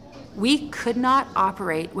 We could not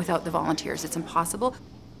operate without the volunteers. It's impossible.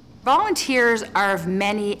 Volunteers are of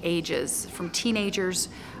many ages, from teenagers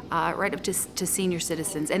right up to senior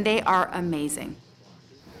citizens, and they are amazing.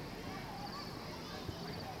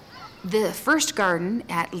 The first garden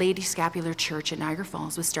at Lady Scapular Church at Niagara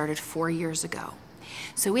Falls was started 4 years ago.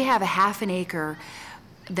 So we have a half an acre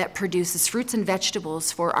that produces fruits and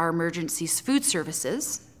vegetables for our emergencies food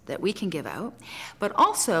services that we can give out, but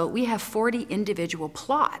also we have 40 individual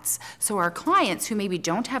plots. So our clients who maybe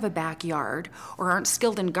don't have a backyard or aren't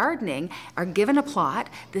skilled in gardening are given a plot.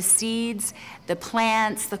 The seeds, the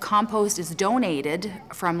plants, the compost is donated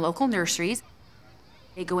from local nurseries.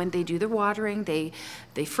 They go in, they do the watering, they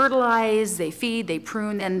fertilize, they feed, they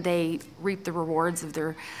prune, and they reap the rewards of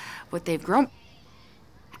what they've grown.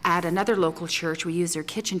 At another local church, we use their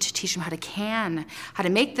kitchen to teach them how to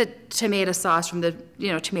make the tomato sauce from the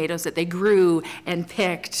tomatoes that they grew and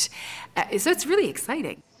picked. So it's really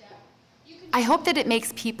exciting. I hope that it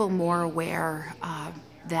makes people more aware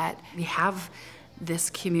that we have this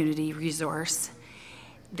community resource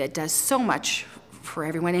that does so much for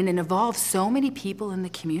everyone, and it involves so many people in the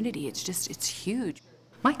community. It's huge.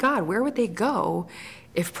 My God, where would they go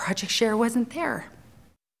if Project S.H.A.R.E wasn't there?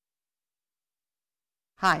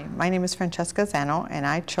 Hi, my name is Francesca Azzano, and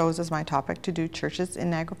I chose as my topic to do churches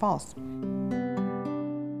in Niagara Falls.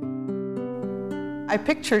 I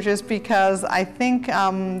picked churches because I think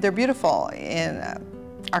they're beautiful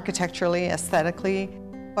architecturally, aesthetically,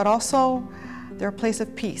 but also they're a place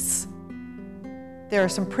of peace. There are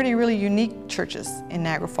some really unique churches in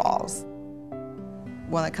Niagara Falls.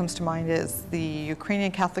 One that comes to mind is the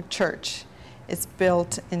Ukrainian Catholic Church. It's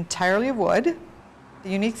built entirely of wood. The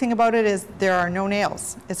unique thing about it is there are no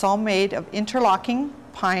nails. It's all made of interlocking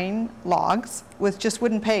pine logs with just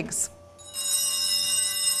wooden pegs.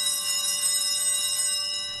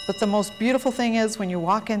 But the most beautiful thing is when you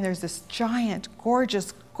walk in, there's this giant,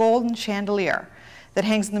 gorgeous golden chandelier that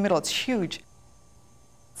hangs in the middle. It's huge.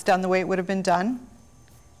 It's done the way it would have been done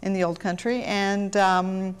in the old country, and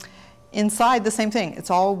inside the same thing. It's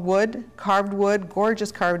all wood,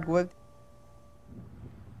 gorgeous carved wood.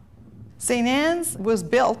 St. Anne's was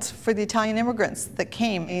built for the Italian immigrants that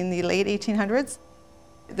came in the late 1800s.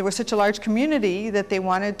 There was such a large community that they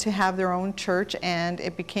wanted to have their own church, and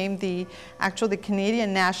it became the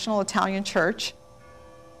Canadian National Italian Church.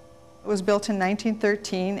 It was built in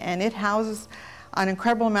 1913, and it houses an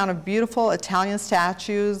incredible amount of beautiful Italian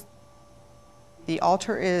statues. The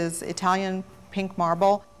altar is Italian pink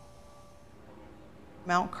marble.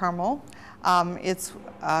 Mount Carmel. It's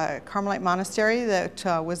a Carmelite monastery that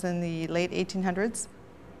was in the late 1800s.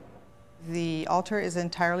 The altar is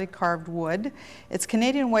entirely carved wood. It's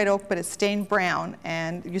Canadian white oak, but it's stained brown,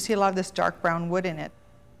 and you see a lot of this dark brown wood in it.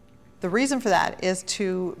 The reason for that is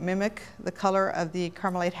to mimic the color of the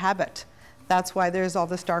Carmelite habit. That's why there's all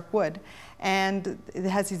this dark wood. And it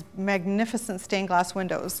has these magnificent stained glass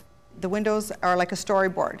windows. The windows are like a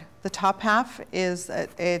storyboard. The top half is,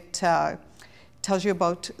 it tells you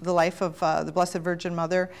about the life of the Blessed Virgin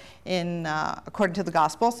Mother according to the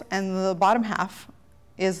Gospels, and the bottom half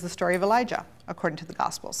is the story of Elijah, according to the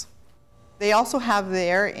Gospels. They also have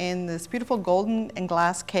there, in this beautiful golden and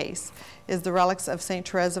glass case, is the relics of St.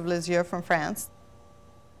 Therese of Lisieux from France.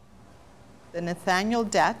 The Nathaniel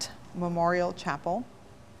Dett Memorial Chapel.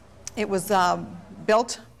 It was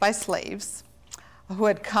built by slaves who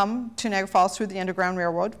had come to Niagara Falls through the Underground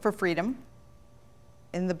Railroad for freedom.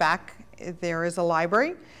 In the back, there is a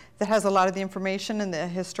library that has a lot of the information and the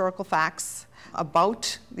historical facts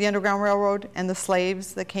about the Underground Railroad and the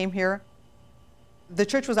slaves that came here. The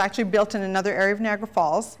church was actually built in another area of Niagara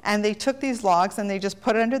Falls, and they took these logs and they just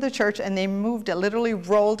put it under the church and they moved it, literally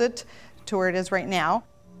rolled it to where it is right now.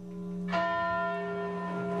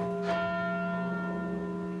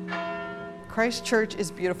 Christ Church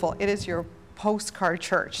is beautiful. It is your postcard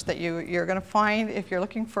church that you're going to find if you're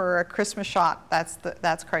looking for a Christmas shot.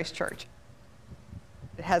 That's Christ Church.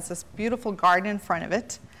 It has this beautiful garden in front of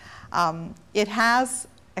it. It has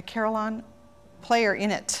a Carillon player in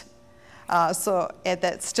it.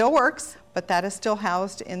 That still works, but that is still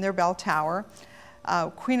housed in their bell tower.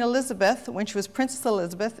 Queen Elizabeth, when she was Princess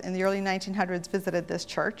Elizabeth in the early 1900s, visited this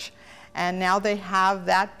church, and now they have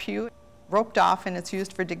that pew roped off and it's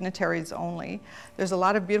used for dignitaries only. There's a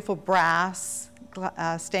lot of beautiful brass,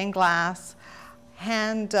 stained glass,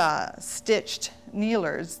 hand-stitched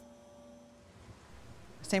kneelers.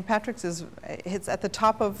 St. Patrick's it's at the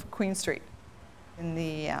top of Queen Street. In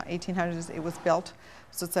the 1800s it was built.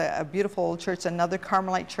 So it's a beautiful old church, another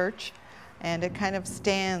Carmelite church, and it kind of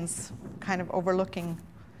stands kind of overlooking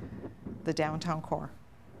the downtown core.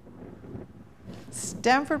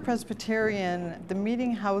 Stamford Presbyterian, the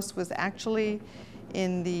meeting house was actually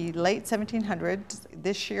in the late 1700s.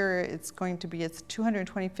 This year it's going to be its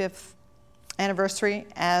 225th anniversary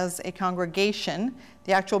as a congregation.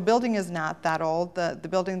 The actual building is not that old. The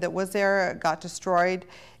building that was there got destroyed.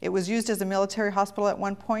 It was used as a military hospital at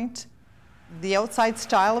one point. The outside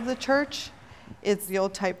style of the church is the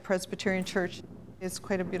old type Presbyterian church. It's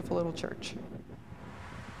quite a beautiful little church.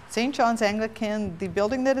 St. John's Anglican, the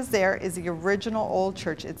building that is there is the original old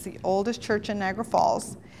church. It's the oldest church in Niagara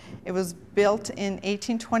Falls. It was built in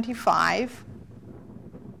 1825.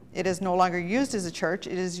 It is no longer used as a church.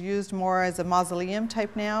 It is used more as a mausoleum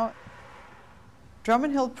type now.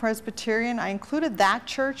 Drummond Hill Presbyterian, I included that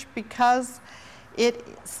church because it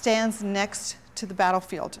stands next to the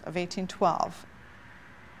battlefield of 1812.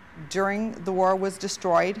 During the war, it was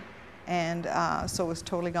destroyed, and so it was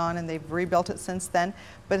totally gone, and they've rebuilt it since then.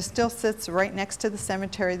 But it still sits right next to the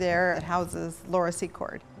cemetery there. It houses Laura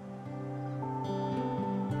Secord.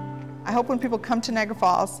 I hope when people come to Niagara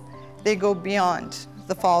Falls, they go beyond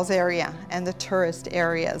the falls area and the tourist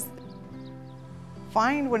areas.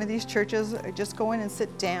 Find one of these churches, or just go in and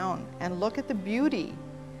sit down and look at the beauty,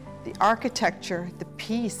 the architecture, the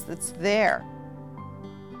peace that's there.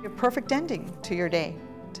 A perfect ending to your day,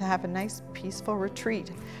 to have a nice peaceful retreat,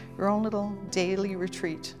 your own little daily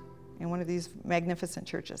retreat in one of these magnificent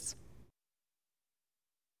churches.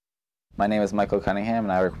 My name is Michael Cunningham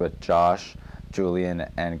and I work with Josh, Julian,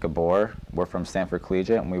 and Gabor. We're from Stanford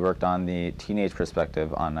Collegiate and we worked on the teenage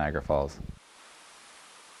perspective on Niagara Falls.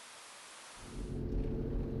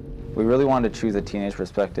 We really wanted to choose a teenage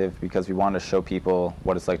perspective because we wanted to show people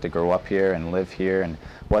what it's like to grow up here and live here and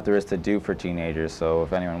what there is to do for teenagers. So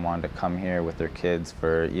if anyone wanted to come here with their kids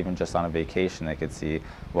for even just on a vacation, they could see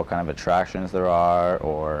what kind of attractions there are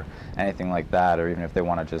or anything like that, or even if they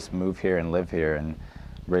want to just move here and live here and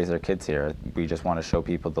raise their kids here. We just want to show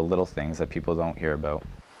people the little things that people don't hear about.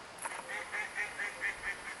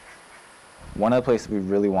 One of the places we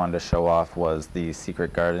really wanted to show off was the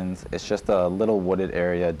Secret Gardens. It's just a little wooded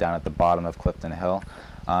area down at the bottom of Clifton Hill.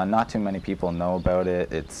 Not too many people know about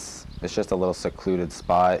it. It's just a little secluded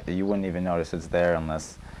spot. You wouldn't even notice it's there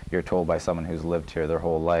unless you're told by someone who's lived here their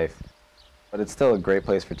whole life. But it's still a great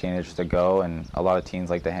place for teenagers to go, and a lot of teens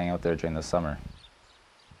like to hang out there during the summer.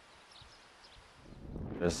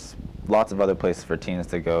 There's lots of other places for teens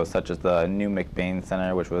to go, such as the new McBain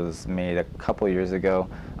Center, which was made a couple years ago.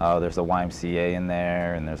 There's a YMCA in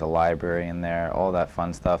there, and there's a library in there, all that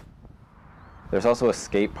fun stuff. There's also a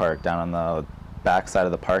skate park down on the back side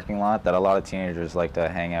of the parking lot that a lot of teenagers like to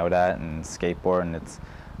hang out at and skateboard, and it's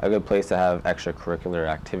a good place to have extracurricular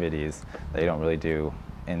activities that you don't really do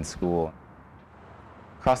in school.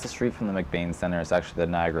 Across the street from the McBain Center is actually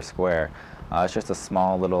the Niagara Square. It's just a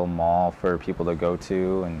small little mall for people to go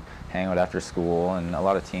to and hang out after school, and a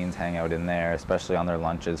lot of teens hang out in there, especially on their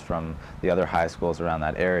lunches from the other high schools around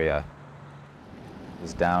that area.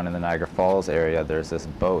 Just down in the Niagara Falls area, there's this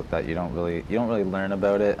boat that you don't really learn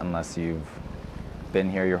about it unless you've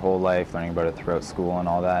been here your whole life, learning about it throughout school and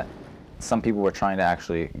all that. Some people were trying to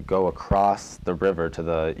actually go across the river to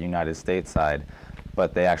the United States side,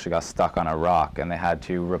 but they actually got stuck on a rock and they had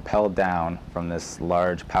to rappel down from this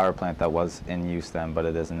large power plant that was in use then, but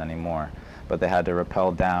it isn't anymore. But they had to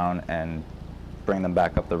rappel down and bring them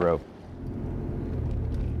back up the rope.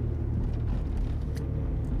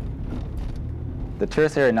 The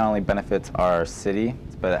tourist area not only benefits our city,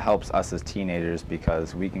 but it helps us as teenagers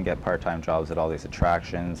because we can get part-time jobs at all these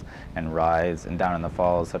attractions and rides and down in the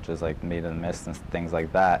falls, such as like Maid in the Mist and things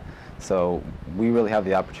like that. So we really have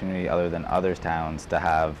the opportunity, other than other towns, to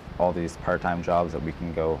have all these part-time jobs that we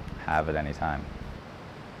can go have at any time.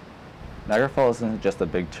 Niagara Falls isn't just a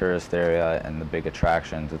big tourist area and the big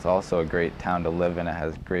attractions. It's also a great town to live in. It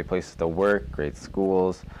has great places to work, great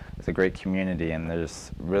schools. It's a great community, and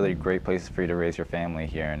there's really great places for you to raise your family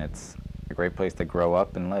here, and it's a great place to grow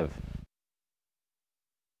up and live.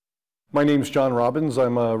 My name's John Robbins.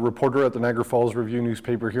 I'm a reporter at the Niagara Falls Review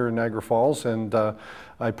newspaper here in Niagara Falls, and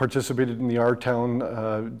I participated in the Our Town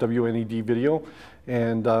WNED video,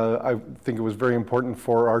 and I think it was very important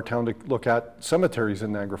for our town to look at cemeteries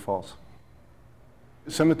in Niagara Falls.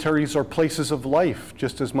 Cemeteries are places of life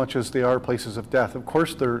just as much as they are places of death. Of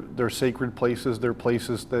course, they're sacred places. They're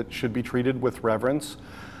places that should be treated with reverence,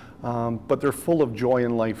 but they're full of joy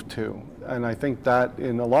in life too. And I think that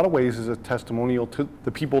in a lot of ways is a testimonial to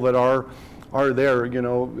the people that are there. You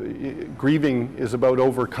know, grieving is about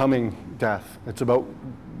overcoming death. It's about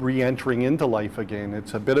re-entering into life again.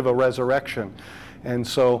 It's a bit of a resurrection. And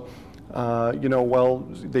so, you know, well,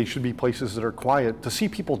 they should be places that are quiet. To see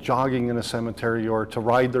people jogging in a cemetery or to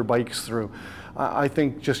ride their bikes through, I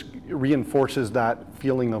think just reinforces that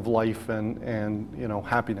feeling of life and you know,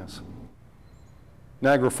 happiness.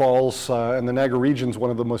 Niagara Falls and the Niagara region is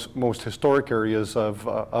one of the most historic areas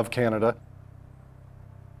of Canada.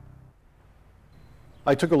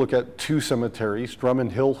 I took a look at two cemeteries,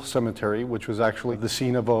 Drummond Hill Cemetery, which was actually the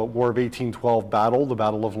scene of a War of 1812 battle, the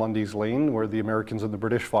Battle of Lundy's Lane, where the Americans and the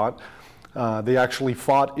British fought. They actually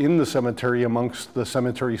fought in the cemetery amongst the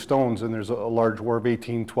cemetery stones, and there's a large War of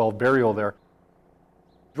 1812 burial there.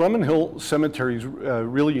 Drummond Hill Cemetery is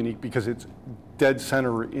really unique because it's dead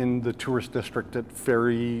center in the tourist district at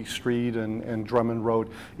Ferry Street and Drummond Road.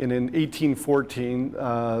 And in 1814,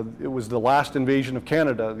 it was the last invasion of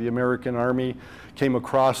Canada. The American Army came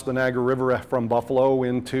across the Niagara River from Buffalo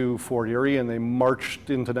into Fort Erie, and they marched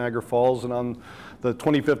into Niagara Falls. And on the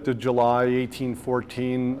 25th of July,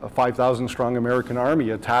 1814, a 5,000 strong American army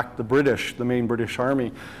attacked the British, the main British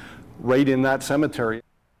army, right in that cemetery.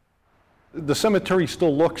 The cemetery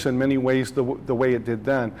still looks in many ways the way it did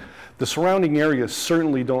then. The surrounding areas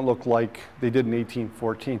certainly don't look like they did in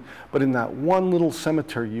 1814, but in that one little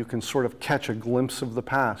cemetery you can sort of catch a glimpse of the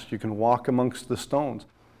past. You can walk amongst the stones.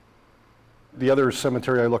 The other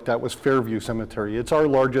cemetery I looked at was Fairview Cemetery. It's our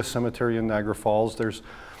largest cemetery in Niagara Falls. There's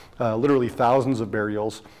literally thousands of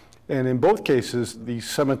burials, and in both cases these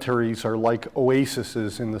cemeteries are like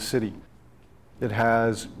oases in the city. It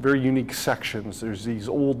has very unique sections. There's these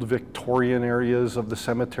old Victorian areas of the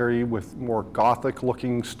cemetery with more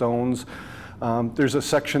Gothic-looking stones. There's a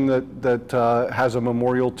section that has a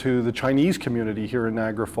memorial to the Chinese community here in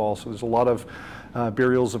Niagara Falls. So there's a lot of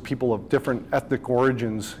burials of people of different ethnic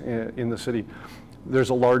origins in the city. There's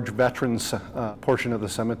a large veterans portion of the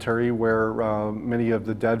cemetery where many of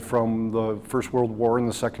the dead from the First World War and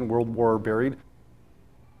the Second World War are buried.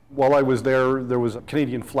 While I was there, there was a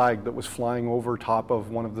Canadian flag that was flying over top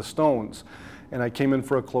of one of the stones. And I came in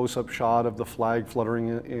for a close-up shot of the flag fluttering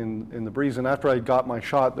in the breeze. And after I got my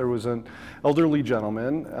shot, there was an elderly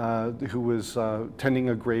gentleman who was tending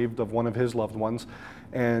a grave of one of his loved ones.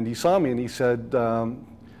 And he saw me and he said,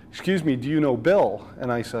 "Excuse me, do you know Bill?"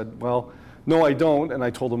 And I said, "Well, no, I don't." And I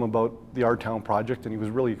told him about the Our Town project, and he was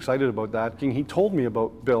really excited about that. And he told me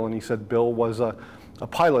about Bill, and he said Bill was a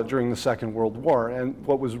pilot during the Second World War. And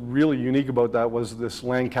what was really unique about that was this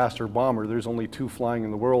Lancaster bomber, there's only two flying in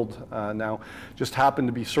the world now, just happened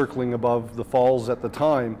to be circling above the falls at the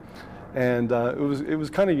time. And it was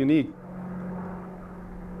kind of unique.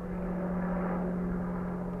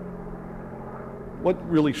 What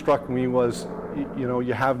really struck me was, you know,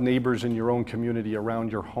 you have neighbors in your own community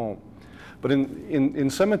around your home. But in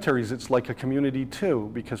cemeteries, it's like a community too,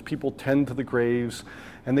 because people tend to the graves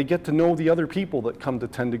and they get to know the other people that come to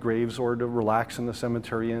tend to graves or to relax in the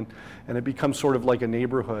cemetery, and it becomes sort of like a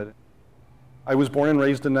neighborhood. I was born and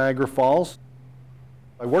raised in Niagara Falls.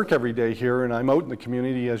 I work every day here and I'm out in the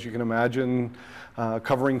community, as you can imagine,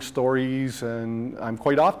 covering stories, and I'm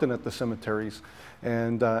quite often at the cemeteries.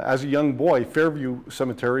 And as a young boy, Fairview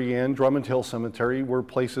Cemetery and Drummond Hill Cemetery were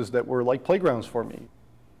places that were like playgrounds for me.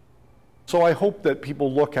 So I hope that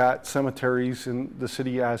people look at cemeteries in the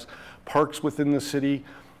city as parks within the city,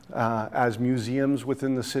 as museums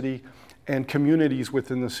within the city, and communities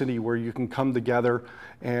within the city where you can come together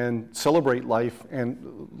and celebrate life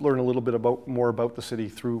and learn a little bit more about the city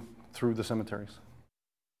through the cemeteries.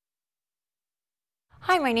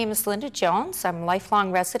 Hi, my name is Linda Jones. I'm a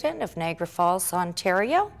lifelong resident of Niagara Falls,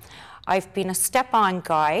 Ontario. I've been a step-on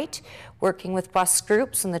guide, working with bus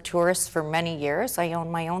groups and the tourists for many years. I own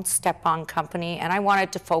my own step-on company, and I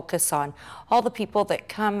wanted to focus on all the people that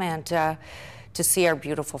come and to see our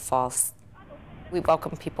beautiful falls. We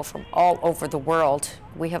welcome people from all over the world.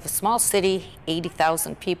 We have a small city,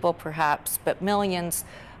 80,000 people perhaps, but millions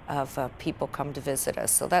of people come to visit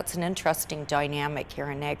us. So that's an interesting dynamic here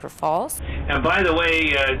in Niagara Falls. And by the way,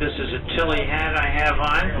 this is a Tilly hat I have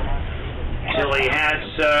on. Tilly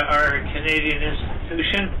hats are a Canadian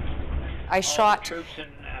institution. I shot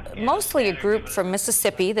mostly a group from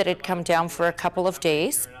Mississippi that had come down for a couple of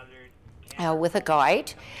days with a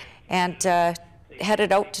guide, and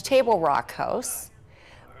headed out to Table Rock House,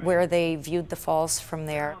 where they viewed the falls from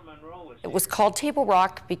there. It was called Table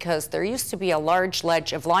Rock because there used to be a large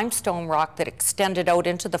ledge of limestone rock that extended out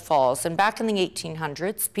into the falls, and back in the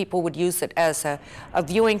 1800s people would use it as a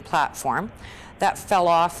viewing platform. That fell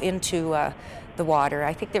off into the water.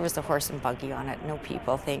 I think there was a horse and buggy on it, no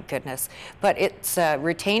people, thank goodness. But it's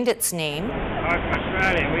retained its name.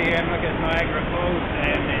 Australia, we look at Niagara Falls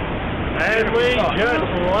and we just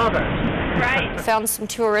love it. Right. Found some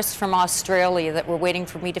tourists from Australia that were waiting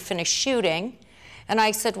for me to finish shooting. And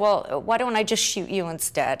I said, well, why don't I just shoot you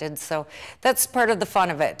instead? And so that's part of the fun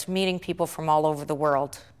of it, meeting people from all over the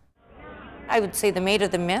world. I would say the Maid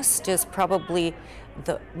of the Mist is probably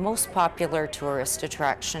the most popular tourist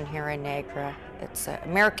attraction here in Niagara. It's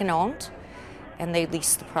American-owned, and they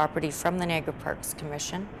lease the property from the Niagara Parks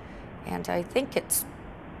Commission. And I think it's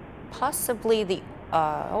possibly the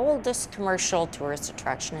oldest commercial tourist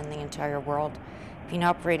attraction in the entire world, been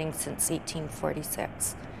operating since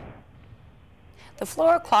 1846. The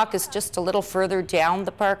Flora Clock is just a little further down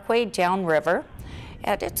the parkway, downriver,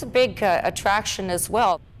 and it's a big attraction as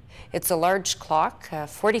well. It's a large clock,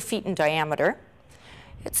 40 feet in diameter.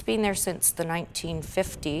 It's been there since the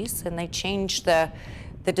 1950s, and they changed the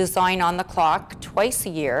design on the clock twice a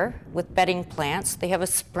year with bedding plants. They have a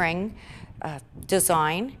spring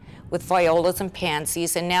design with violas and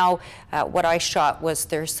pansies, and now what I shot was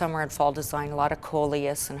their summer and fall design, a lot of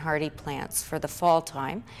coleus and hardy plants for the fall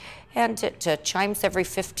time. And it chimes every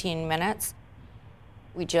 15 minutes.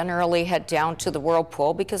 We generally head down to the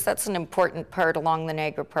Whirlpool because that's an important part along the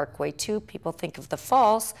Niagara Parkway too. People think of the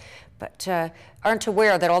falls, but aren't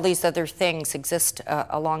aware that all these other things exist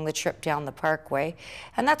along the trip down the parkway.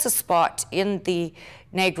 And that's a spot in the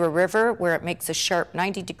Niagara River where it makes a sharp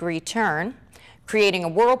 90-degree turn, creating a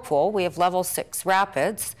whirlpool. We have level 6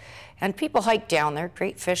 rapids, and people hike down there,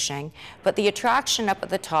 great fishing. But the attraction up at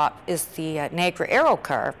the top is the Niagara Aero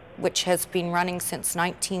Car, which has been running since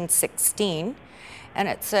 1916. And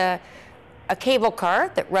it's a cable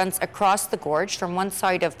car that runs across the gorge from one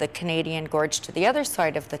side of the Canadian Gorge to the other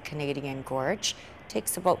side of the Canadian Gorge. It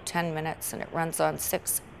takes about 10 minutes, and it runs on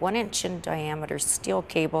 6 1-inch in diameter steel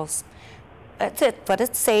cables. That's it, but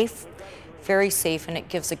it's safe, very safe, and it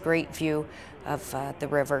gives a great view of the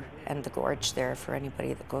river and the gorge there for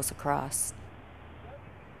anybody that goes across.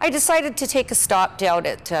 I decided to take a stop down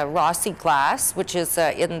at Rossi Glass, which is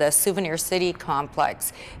in the Souvenir City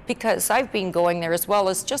complex, because I've been going there as well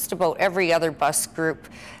as just about every other bus group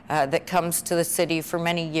that comes to the city for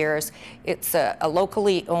many years. It's a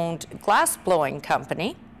locally owned glass blowing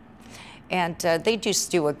company, and they just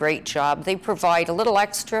do a great job. They provide a little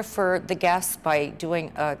extra for the guests by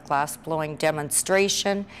doing a glass blowing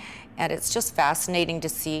demonstration, and it's just fascinating to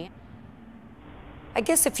see. I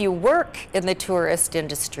guess if you work in the tourist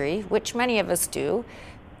industry, which many of us do,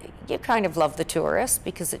 you kind of love the tourists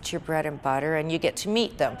because it's your bread and butter and you get to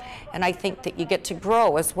meet them. And I think that you get to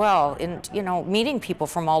grow as well in, you know, meeting people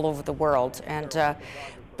from all over the world. And,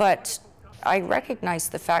 but I recognize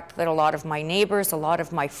the fact that a lot of my neighbors, a lot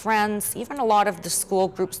of my friends, even a lot of the school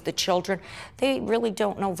groups, the children, they really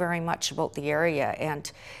don't know very much about the area. And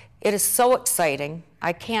it is so exciting.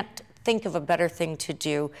 I can't think of a better thing to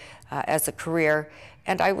do as a career,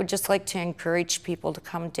 and I would just like to encourage people to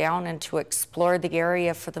come down and to explore the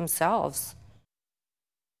area for themselves.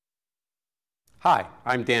 Hi,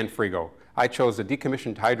 I'm Dan Frigo. I chose the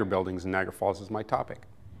decommissioned hydro buildings in Niagara Falls as my topic.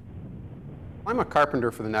 I'm a carpenter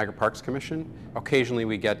for the Niagara Parks Commission. Occasionally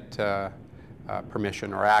we get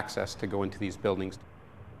permission or access to go into these buildings.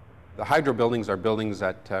 The hydro buildings are buildings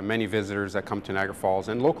that many visitors that come to Niagara Falls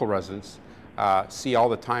and local residents see all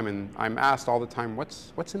the time, and I'm asked all the time,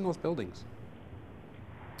 what's in those buildings?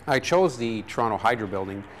 I chose the Toronto Hydro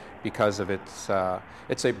building because of it's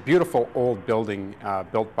a beautiful old building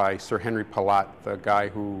built by Sir Henry Palat, the guy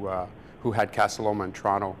who had Casa Loma in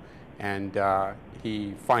Toronto, and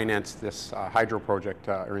he financed this hydro project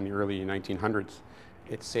in the early 1900s.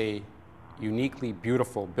 It's a uniquely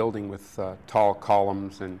beautiful building with tall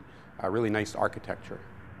columns and really nice architecture.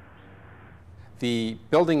 The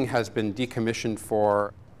building has been decommissioned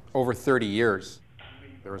for over 30 years.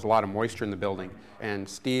 There was a lot of moisture in the building, and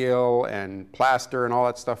steel and plaster and all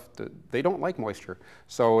that stuff, they don't like moisture.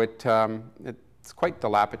 So it's quite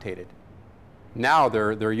dilapidated. Now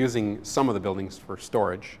they're using some of the buildings for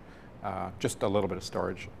storage, just a little bit of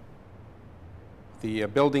storage. The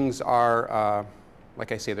buildings are,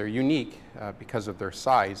 like I say, they're unique because of their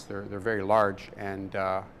size. They're very large, and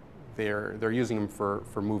they're using them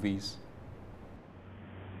for movies.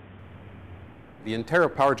 The Ontario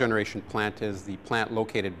Power Generation plant is the plant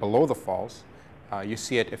located below the falls. You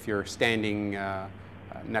see it if you're standing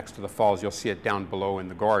next to the falls. You'll see it down below in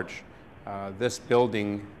the gorge. This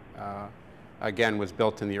building, again, was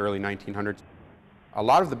built in the early 1900s. A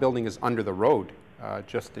lot of the building is under the road,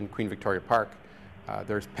 just in Queen Victoria Park.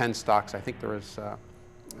 There's penstocks. I think there was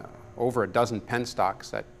over a dozen penstocks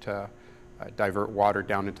that divert water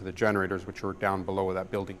down into the generators, which are down below that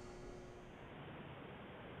building.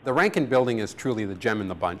 The Rankin building is truly the gem in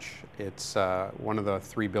the bunch. It's one of the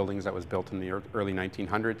 3 buildings that was built in the early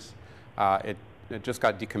 1900s. It just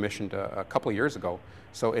got decommissioned a couple of years ago,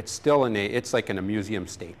 so it's still it's like in a museum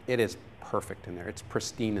state. It is perfect in there. It's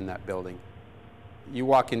pristine in that building. You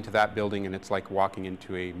walk into that building and it's like walking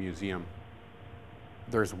into a museum.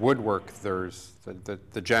 There's woodwork, there's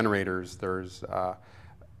the generators, there's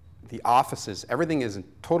the offices. Everything is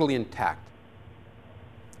totally intact.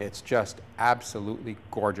 It's just absolutely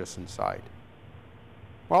gorgeous inside.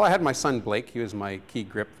 Well, I had my son Blake. He was my key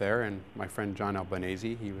grip there, and my friend John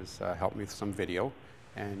Albanese. He was helped me with some video.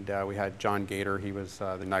 And we had John Gator. He was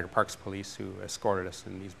the Niagara Parks Police who escorted us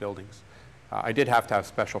in these buildings. I did have to have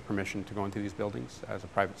special permission to go into these buildings as a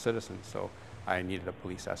private citizen, so I needed a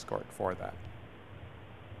police escort for that.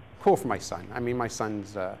 Cool for my son. I mean, my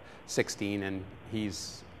son's 16, and he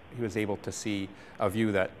was able to see a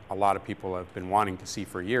view that a lot of people have been wanting to see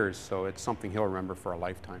for years, so it's something he'll remember for a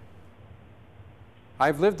lifetime.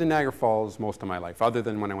 I've lived in Niagara Falls most of my life, other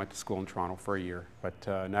than when I went to school in Toronto for a year. But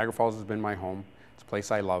Niagara Falls has been my home. It's a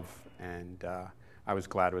place I love, and I was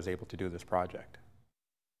glad I was able to do this project.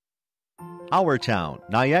 Our town,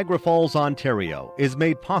 Niagara Falls, Ontario, is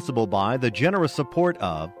made possible by the generous support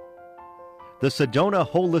of the Sedona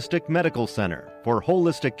Holistic Medical Centre for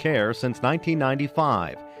holistic care since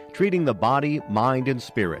 1995, treating the body, mind, and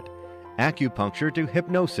spirit, acupuncture to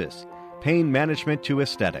hypnosis, pain management to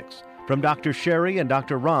aesthetics, from Dr. S.H.A.R.E and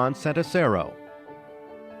Dr. Ron Santasero.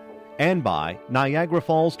 And by Niagara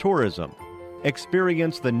Falls Tourism.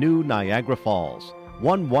 Experience the new Niagara Falls,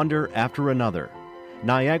 one wonder after another.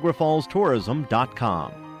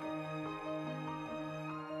 NiagaraFallsTourism.com.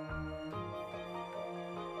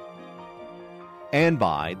 And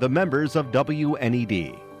by the members of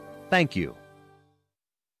WNED. Thank you.